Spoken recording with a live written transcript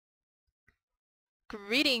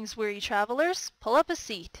Greetings, weary travelers. Pull up a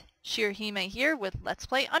seat. Shirahime here with Let's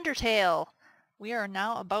Play Undertale. We are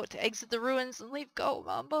now about to exit the ruins and leave Goat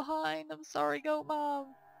Mom behind. I'm sorry, Goat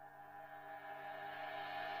Mom.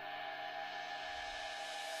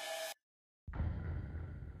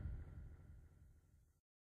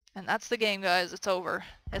 And that's the game, guys. It's over.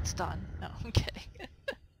 It's done. No, I'm kidding.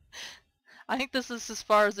 I think this is as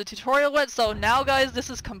far as the tutorial went, so now, guys, this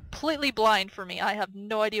is completely blind for me. I have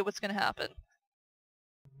no idea what's gonna happen.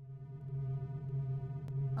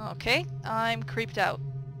 Okay, I'm creeped out.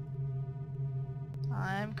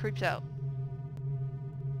 I'm creeped out.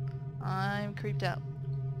 I'm creeped out.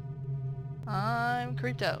 I'm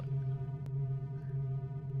creeped out.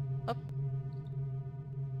 Up.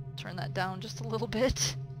 Turn that down just a little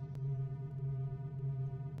bit.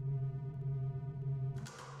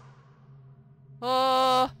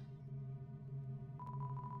 Oh!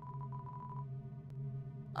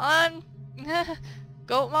 I'm...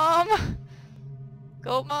 Goat Mom!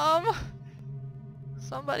 Goat Mom!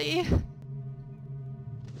 Somebody!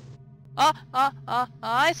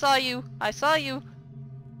 I saw you! I saw you!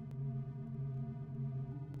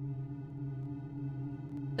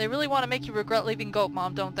 They really want to make you regret leaving Goat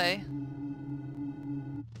Mom, don't they?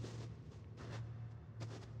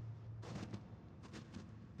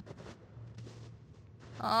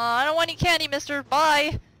 I don't want any candy, mister!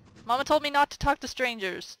 Bye! Mama told me not to talk to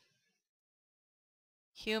strangers.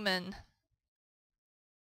 Human.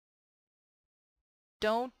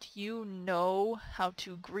 Don't you know how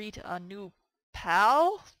to greet a new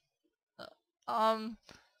pal?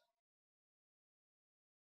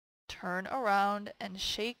 Turn around and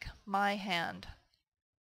shake my hand.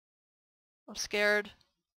 I'm scared.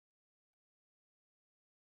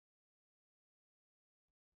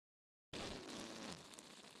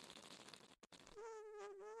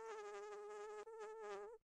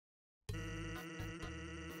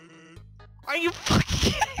 Are you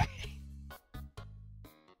fucking kidding me?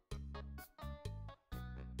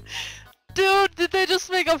 Dude, did they just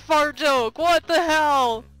make a fart joke? What the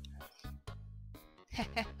hell?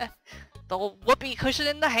 The whoopee cushion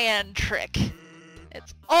in the hand trick.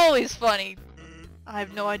 It's always funny. I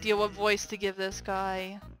have no idea what voice to give this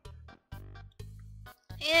guy.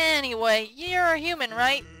 Anyway, you're a human,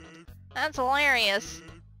 right? That's hilarious.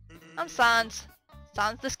 I'm Sans.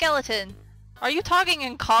 Sans the skeleton. Are you talking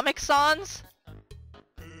in Comic Sans?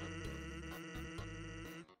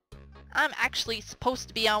 I'm actually supposed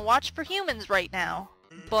to be on watch for humans right now.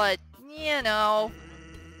 But, you know,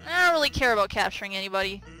 I don't really care about capturing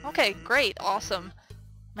anybody. Okay, great, awesome.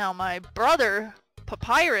 Now my brother,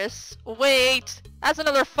 Papyrus, wait, that's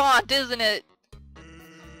another font, isn't it?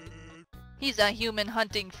 He's a human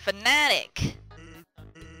hunting fanatic.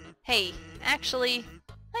 Hey, actually,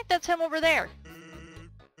 I think that's him over there.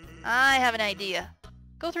 I have an idea.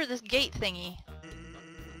 Go through this gate thingy.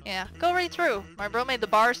 Yeah, go right through. My bro made the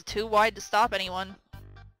bars too wide to stop anyone.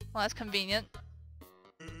 Well, that's convenient.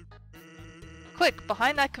 Quick,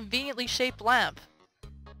 behind that conveniently shaped lamp.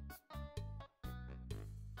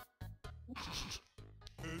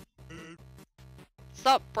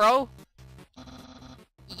 Sup, bro?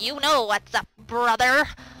 You know what's up, brother.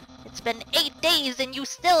 It's been 8 days and you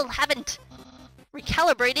still haven't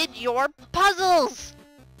recalibrated your puzzles!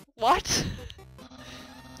 What?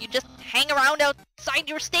 You just hang around outside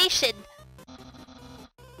your station.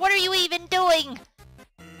 What are you even doing?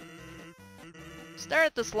 Stare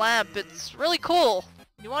at this lamp. It's really cool.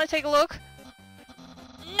 You want to take a look?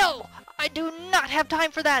 No! I do not have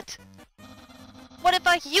time for that! What if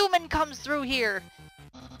a human comes through here?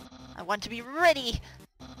 I want to be ready.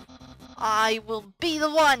 I will be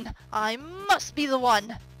the one. I must be the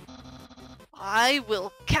one. I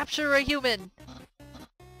will capture a human.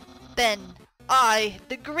 Then I,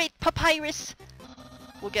 the great Papyrus,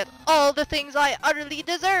 will get all the things I utterly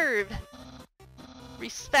deserve.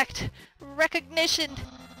 Respect, recognition.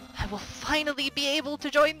 I will finally be able to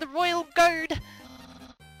join the Royal Guard.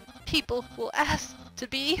 People will ask to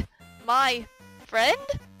be my friend?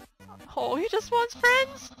 Oh, he just wants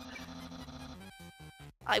friends?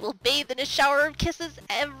 I will bathe in a shower of kisses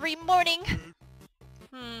every morning.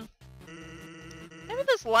 Maybe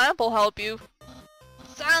this lamp will help you.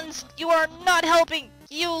 Sans, you are not helping,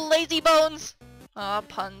 you lazy bones! Ah,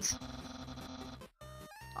 puns.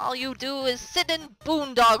 All you do is sit and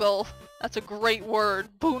boondoggle. That's a great word.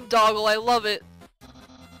 Boondoggle, I love it.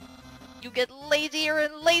 You get lazier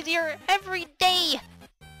and lazier every day!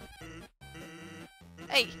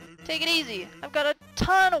 Hey, take it easy. I've got a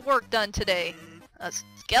ton of work done today. A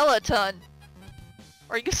skeleton.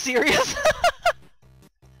 Are you serious?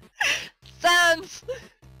 Sans!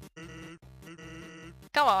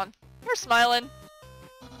 Come on, you're smiling.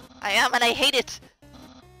 I am, and I hate it!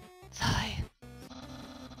 Sigh.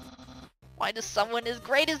 Why does someone as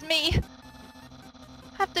great as me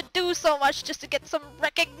have to do so much just to get some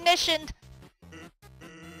recognition?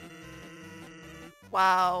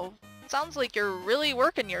 Wow. Sounds like you're really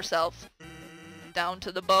working yourself. Down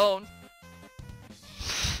to the bone.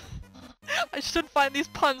 I should find these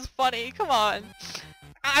puns funny, come on.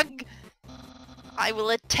 Ugh. I will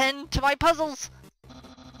attend to my puzzles.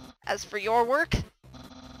 As for your work,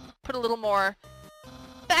 put a little more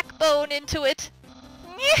backbone into it.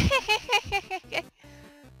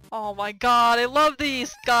 Oh my god, I love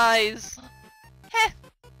these guys.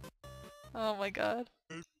 Oh my god.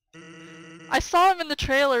 I saw him in the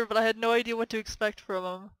trailer, but I had no idea what to expect from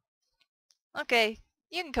him. Okay,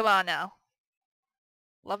 you can come on now.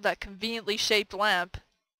 Love that conveniently shaped lamp.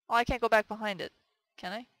 Oh, I can't go back behind it.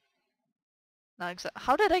 Can I? Not exactly.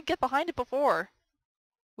 How did I get behind it before?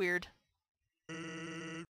 Weird.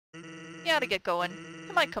 You ought to get going.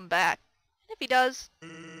 He might come back. And if he does,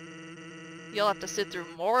 you'll have to sit through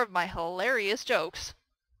more of my hilarious jokes.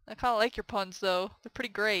 I kinda like your puns though. They're pretty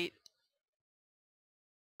great.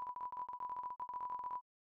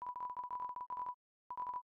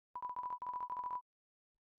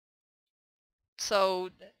 So,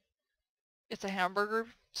 it's a hamburger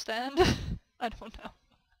stand? I don't know.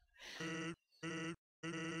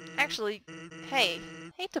 Actually, hey,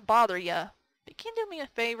 hate to bother ya, but can you do me a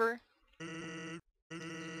favor?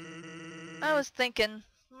 I was thinking,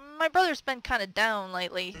 my brother's been kinda down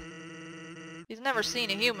lately. He's never seen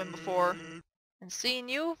a human before, and seeing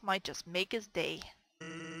you might just make his day.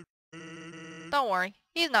 Don't worry,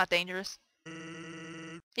 he's not dangerous.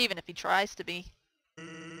 Even if he tries to be.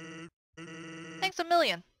 Thanks a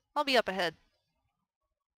million. I'll be up ahead.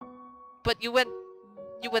 But you went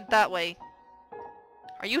that way.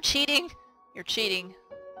 Are you cheating? You're cheating.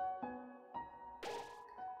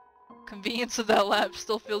 Convenience of that lab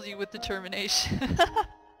still fills you with determination.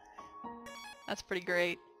 That's pretty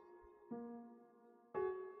great.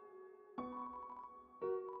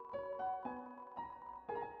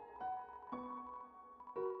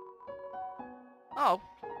 Oh,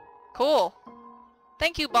 cool.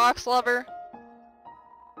 Thank you, box lover.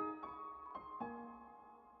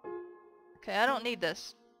 Okay, I don't need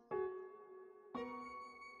this.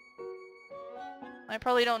 I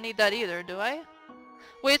probably don't need that either, do I?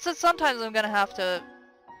 Wait, it says sometimes I'm gonna have to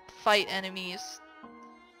fight enemies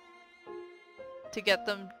to get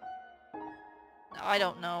them. I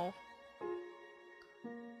don't know.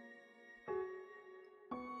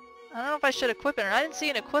 I don't know if I should equip it or I didn't see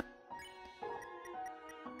an equip.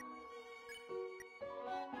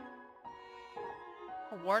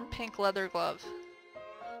 A worn pink leather glove.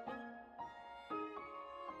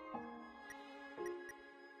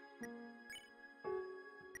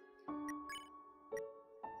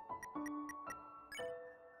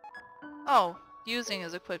 Oh, using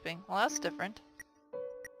is equipping. Well, that's different.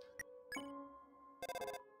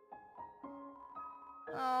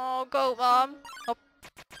 Oh, go, Mom! Oh.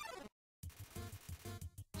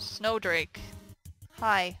 Snowdrake.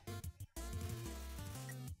 Hi.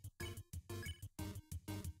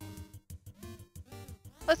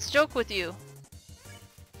 Let's joke with you.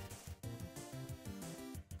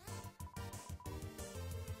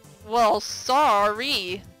 Well,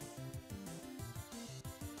 sorry.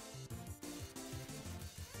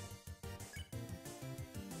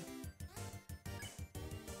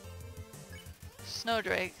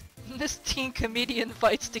 Snowdrake. This teen comedian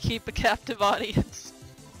fights to keep a captive audience.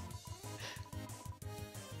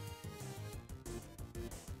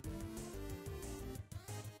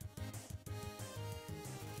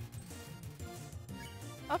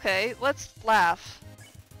 Okay, let's laugh.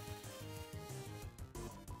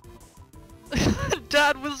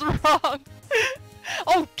 Dad was wrong!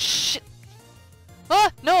 Oh, shit!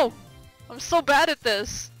 Ah, no! I'm so bad at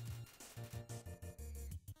this!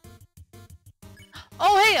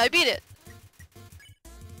 Oh, hey, I beat it!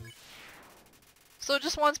 So it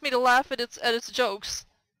just wants me to laugh at its jokes.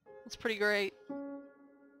 It's pretty great.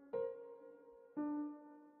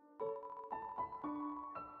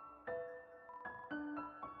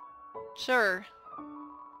 Sure.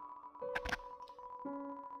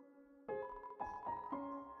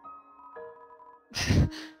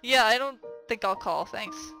 Yeah, I don't think I'll call,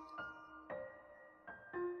 thanks.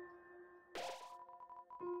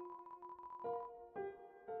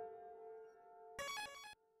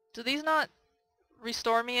 Do these not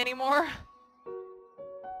restore me anymore?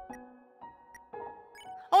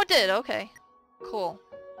 Oh, it did, okay. Cool.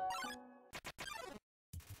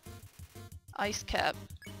 Ice cap.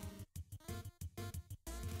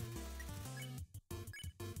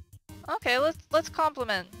 Okay, let's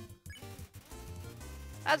compliment.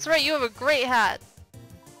 That's right, you have a great hat.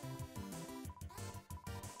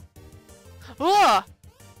 Ugh!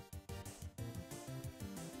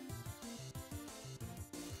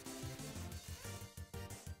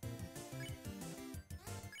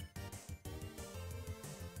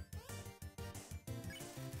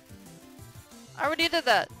 I already did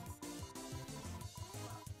that.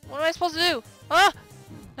 What am I supposed to do? Ah!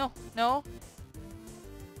 No, no.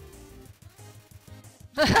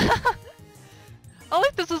 I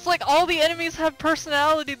like this. It's like all the enemies have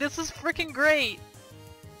personality. This is freaking great.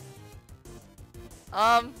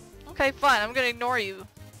 Okay, fine. I'm gonna ignore you.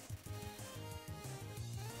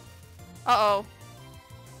 Uh-oh.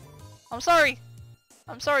 I'm sorry.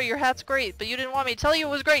 I'm sorry, your hat's great, but you didn't want me to tell you it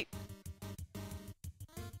was great.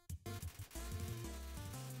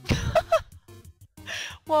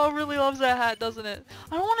 Wow, really loves that hat, doesn't it?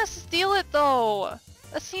 I don't want to steal it though.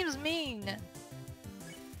 That seems mean.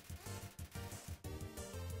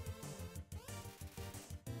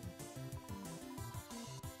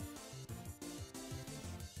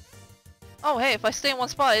 Oh hey, if I stay in one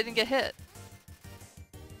spot, I didn't get hit.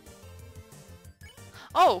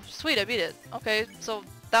 Oh, sweet, I beat it. Okay, so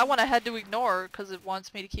that one I had to ignore because it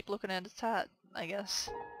wants me to keep looking at its hat, I guess.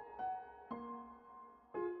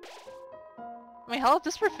 I mean, hell, if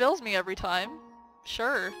this refills me every time.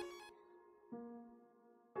 Sure.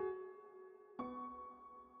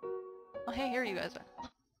 Oh hey, here you guys are.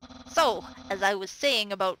 So, as I was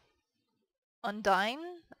saying about Undine?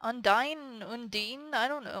 Undine? Undine? I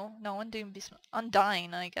don't know. No, Undine be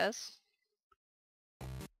Undine, I guess.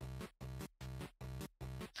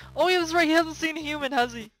 Oh, he was right, he hasn't seen a human,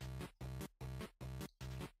 has he?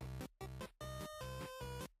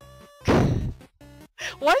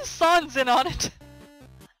 Why is Sans in on it?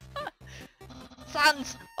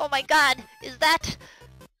 Sans! Oh my god! Is that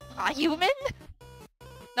a human?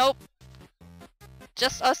 Nope.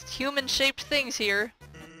 Just us human-shaped things here.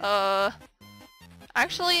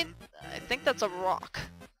 Actually, I think that's a rock.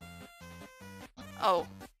 Oh.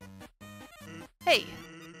 Hey!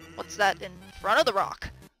 What's that in front of the rock?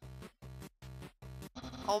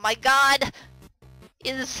 Oh my god!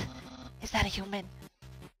 Is that a human?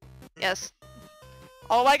 Yes.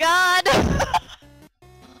 Oh my god!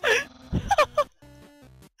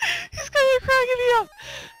 He's kinda cracking me up!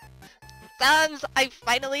 Sans, I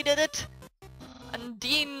finally did it!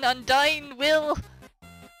 Undine will...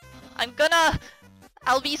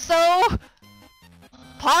 I'll be so...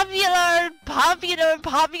 popular!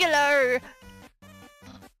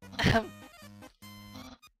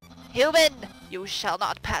 Human, you shall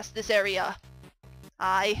not pass this area.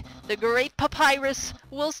 I, the great Papyrus,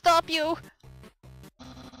 will stop you.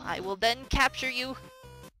 I will then capture you.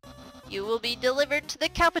 You will be delivered to the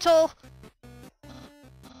capital.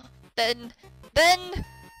 Then...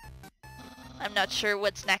 I'm not sure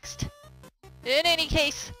what's next. In any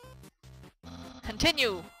case,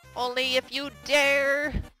 continue. Only if you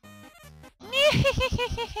dare.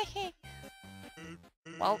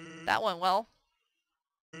 Well, that went well.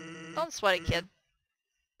 Don't sweat it, kid.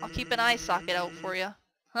 I'll keep an eye socket out for you.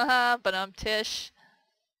 Haha, but I'm Tish.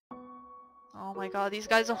 Oh my god, these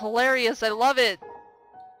guys are hilarious. I love it.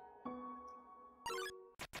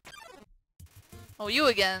 Oh, you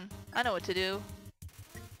again. I know what to do.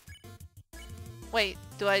 Wait,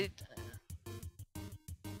 do I...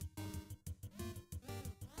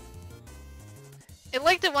 It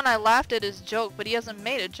liked it when I laughed at his joke, but he hasn't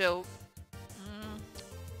made a joke.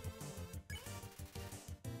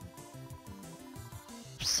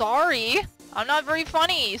 Sorry! I'm not very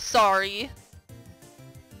funny, sorry!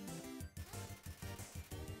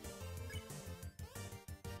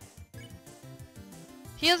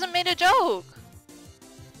 He hasn't made a joke!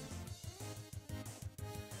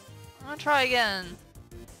 I'm gonna try again.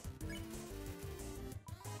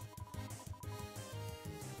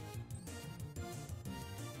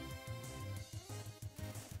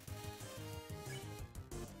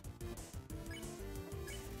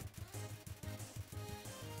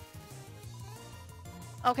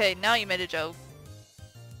 Okay, now you made a joke.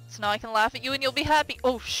 So now I can laugh at you and you'll be happy.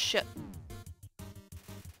 Oh shit.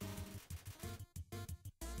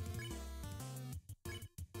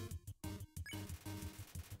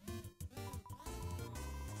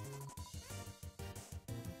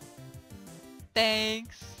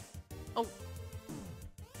 Thanks. Oh.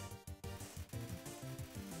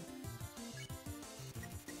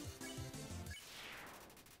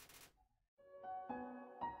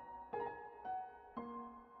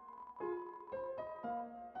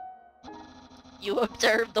 You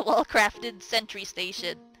observe the well-crafted sentry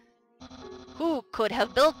station. Who could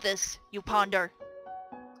have built this, you ponder?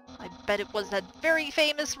 I bet it was that very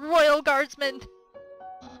famous royal guardsman.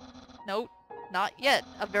 No, not yet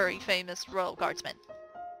a very famous royal guardsman.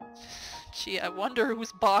 Gee, I wonder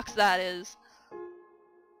whose box that is.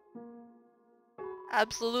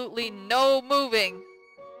 Absolutely no moving.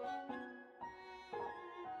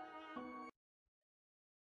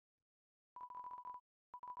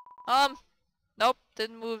 Nope,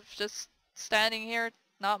 didn't move, just standing here,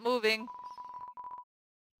 not moving.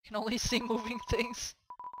 Can only see moving things.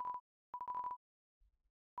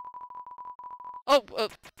 Oh,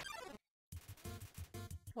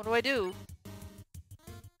 what do I do?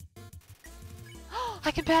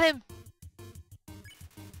 I can pet him!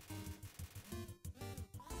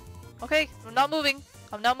 Okay, I'm not moving.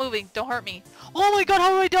 I'm not moving, don't hurt me. Oh my god, how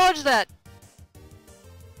do I dodge that?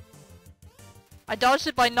 I dodged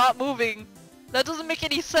it by not moving. That doesn't make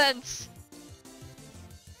any sense.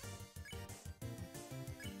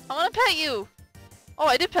 I wanna pet you! Oh,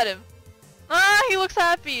 I did pet him. Ah, he looks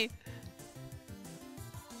happy!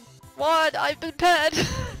 What? I've been pet!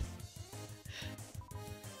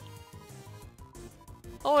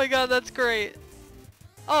 Oh my god, that's great.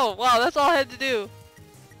 Oh, wow, that's all I had to do.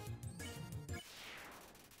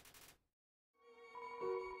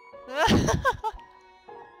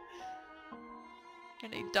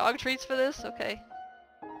 Any dog treats for this? Okay.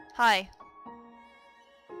 Hi.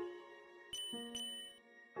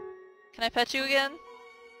 Can I pet you again?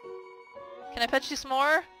 Can I pet you some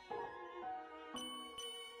more?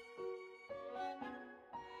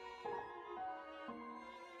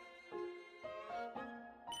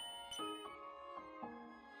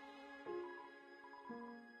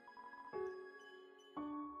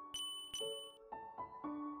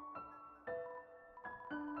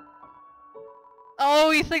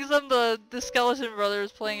 Oh, he thinks I'm the skeleton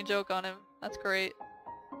brothers playing a joke on him. That's great.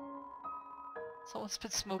 Someone's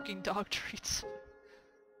been smoking dog treats.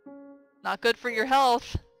 Not good for your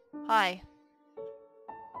health. Hi.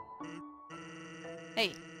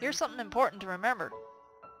 Hey, here's something important to remember.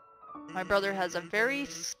 My brother has a very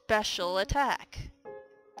special attack.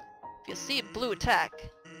 If you see a blue attack,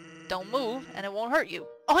 don't move and it won't hurt you.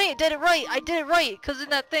 Oh hey, I did it right! I did it right! Cause in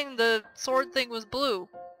that thing, the sword thing was blue.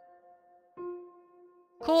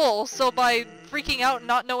 Cool, so by freaking out and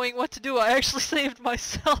not knowing what to do, I actually saved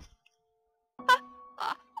myself.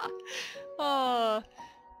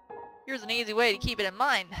 Here's an easy way to keep it in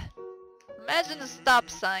mind. Imagine a stop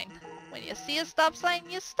sign. When you see a stop sign,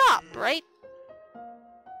 you stop, right?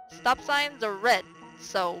 Stop signs are red,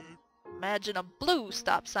 so imagine a blue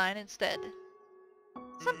stop sign instead.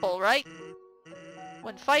 Simple, right?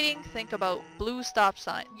 When fighting, think about blue stop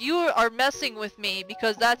sign. You are messing with me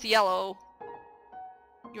because that's yellow.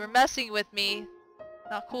 You're messing with me.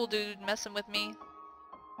 Not cool, dude, messing with me.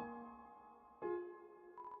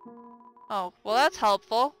 Oh, well that's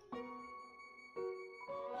helpful.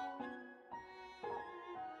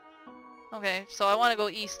 Okay, so I want to go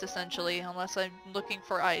east essentially, unless I'm looking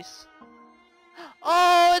for ice.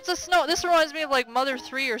 Oh, it's a snow. This reminds me of like Mother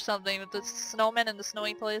 3 or something with the snowmen in the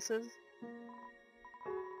snowy places.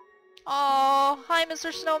 Oh, hi,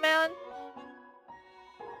 Mr. Snowman.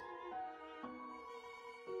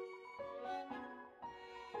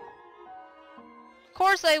 Of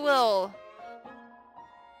course I will.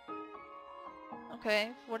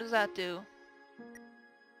 Okay, what does that do?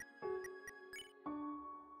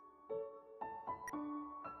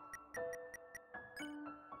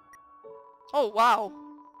 Oh, wow.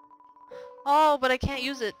 Oh, but I can't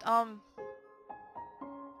use it. Can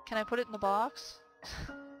I put it in the box?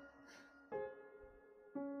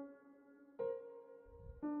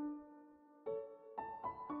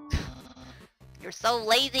 You're so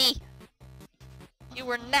lazy! You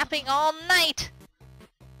were napping all night!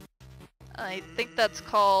 I think that's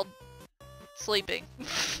called sleeping.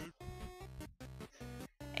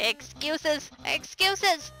 Excuses!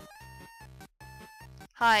 Excuses!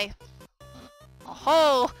 Hi.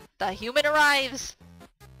 Oh, the human arrives!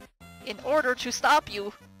 In order to stop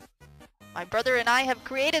you, my brother and I have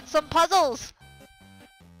created some puzzles!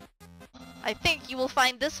 I think you will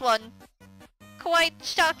find this one quite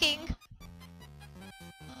shocking.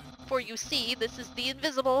 For you see, this is the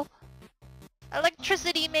invisible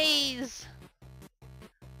electricity maze.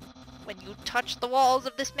 When you touch the walls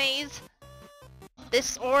of this maze,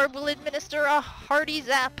 this orb will administer a hearty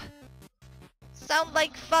zap. Sound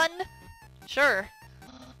like fun? Sure.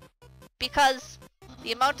 Because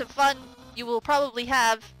the amount of fun you will probably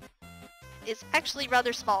have is actually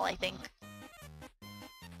rather small, I think.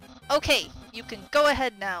 Okay, you can go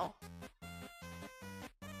ahead now.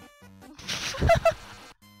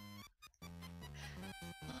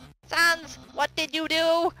 Sans, what did you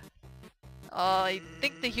do? I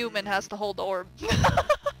think the human has to hold the orb.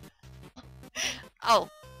 Oh,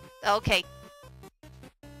 Okay.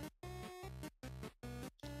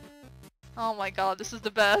 Oh my god, this is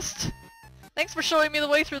the best. Thanks for showing me the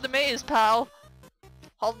way through the maze, pal.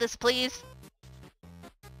 Hold this, please.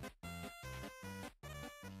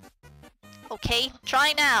 Okay,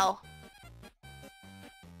 try now.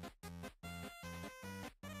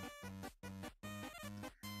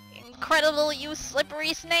 Incredible, you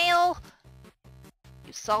slippery snail!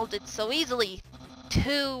 You solved it so easily.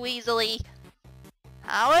 Too easily.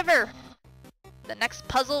 However, the next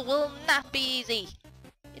puzzle will not be easy.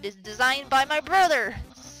 It is designed by my brother,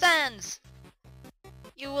 Sans.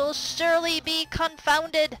 You will surely be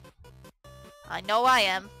confounded. I know I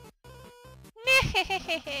am.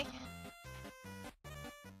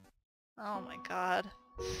 Oh my god.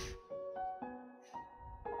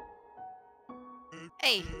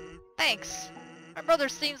 Hey, thanks. My brother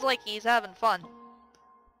seems like he's having fun.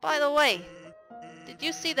 By the way, did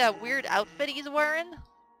you see that weird outfit he's wearing?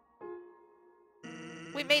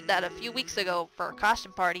 We made that a few weeks ago for a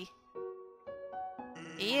costume party.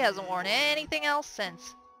 He hasn't worn anything else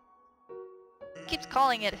since. Keeps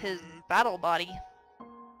calling it his battle body.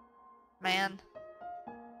 Man.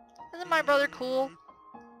 Isn't my brother cool?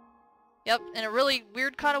 Yep, in a really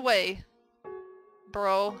weird kind of way.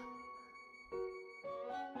 Bro.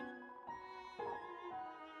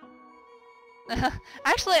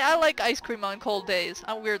 Actually, I like ice cream on cold days.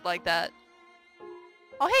 I'm weird like that.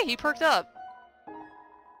 Oh hey, he perked up.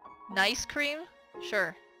 Nice cream?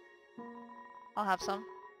 Sure. I'll have some.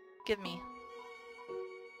 Give me.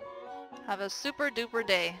 Have a super duper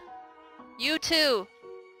day. You too!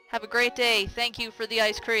 Have a great day. Thank you for the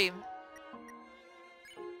ice cream.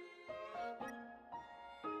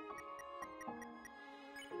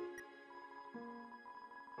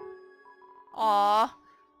 Aww.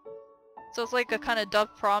 So it's like a kind of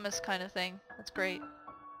dove promise kind of thing. That's great.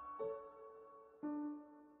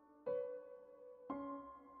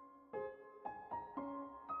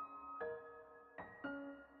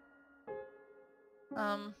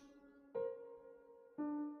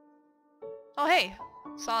 Oh hey!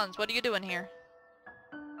 Sans, what are you doing here?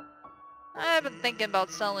 I've been thinking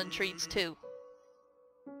about selling treats too.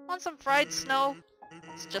 Want some fried snow?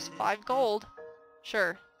 It's just 5 gold.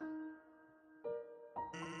 Sure.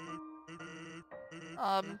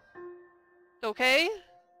 Okay?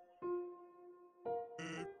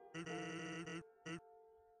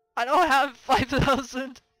 I don't have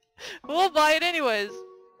 5,000. We'll buy it anyways.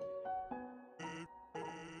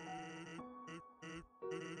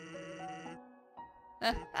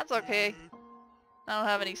 That's okay. I don't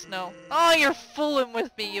have any snow. Oh, you're fooling with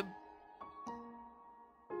me, you...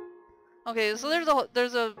 Okay, so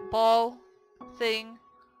there's a ball thing.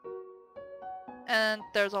 And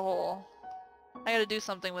there's a hole. I gotta do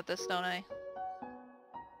something with this, don't I?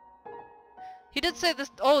 He did say this-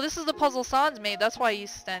 oh, this is the puzzle Sans made, that's why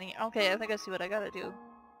he's standing- okay, I think I see what I gotta do.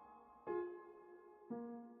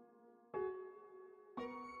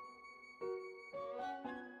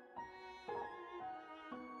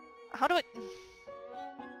 How do I-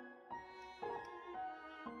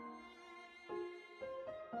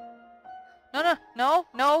 No, no, no,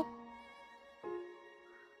 no!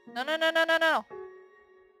 No, no, no, no, no, no!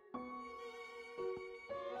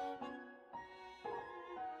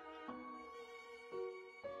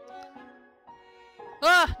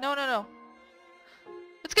 Ah! No, no, no!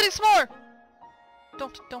 It's getting smaller!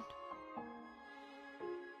 Don't.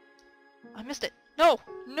 I missed it. No!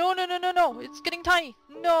 No, no, no, no, no! It's getting tiny!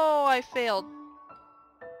 No, I failed.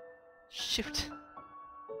 Shoot.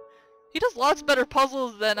 He does lots better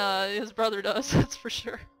puzzles than his brother does, that's for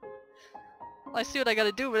sure. Well, I see what I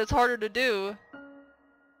gotta do, but it's harder to do.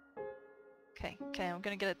 Okay, I'm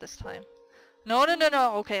gonna get it this time. No, no, no,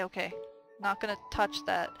 no! Okay. Not gonna touch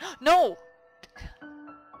that. No!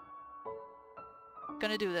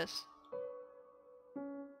 Gonna do this.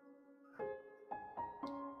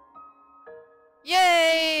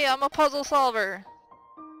 Yay! I'm a puzzle solver!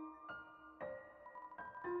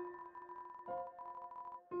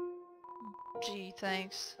 Gee,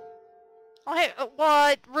 thanks. Oh hey,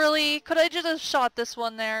 what? Really? Could I just have shot this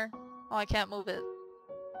one there? Oh, I can't move it.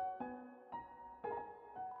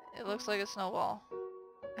 It looks like a snowball.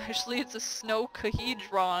 Actually, it's a snow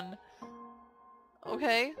Cahedron.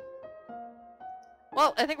 Okay.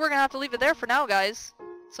 Well, I think we're gonna have to leave it there for now, guys.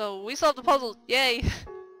 So, we solved the puzzle. Yay!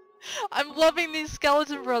 I'm loving these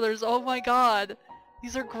skeleton brothers. Oh my god.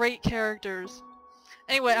 These are great characters.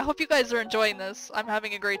 Anyway, I hope you guys are enjoying this. I'm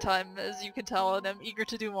having a great time, as you can tell, and I'm eager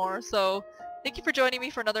to do more. So, thank you for joining me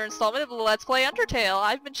for another installment of Let's Play Undertale.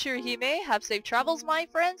 I've been Shirihime. Have safe travels, my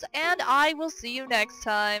friends, and I will see you next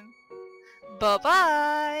time.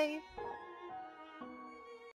 Bye-bye!